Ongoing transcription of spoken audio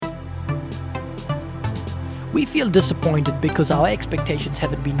We feel disappointed because our expectations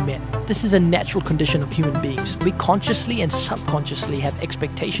haven't been met. This is a natural condition of human beings. We consciously and subconsciously have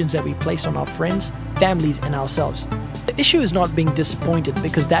expectations that we place on our friends, families, and ourselves. The issue is not being disappointed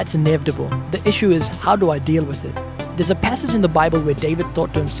because that's inevitable. The issue is, how do I deal with it? There's a passage in the Bible where David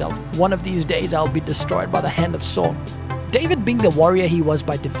thought to himself, "One of these days I'll be destroyed by the hand of Saul." David, being the warrior he was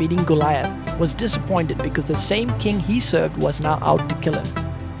by defeating Goliath, was disappointed because the same king he served was now out to kill him.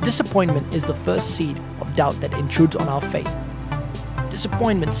 Disappointment is the first seed of doubt that intrudes on our faith.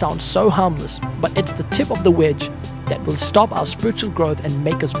 Disappointment sounds so harmless, but it's the tip of the wedge that will stop our spiritual growth and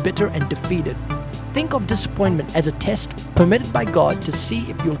make us bitter and defeated. Think of disappointment as a test permitted by God to see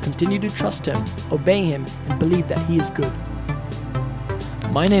if you'll continue to trust Him, obey Him, and believe that He is good.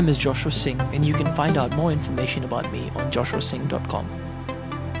 My name is Joshua Singh, and you can find out more information about me on joshuasingh.com.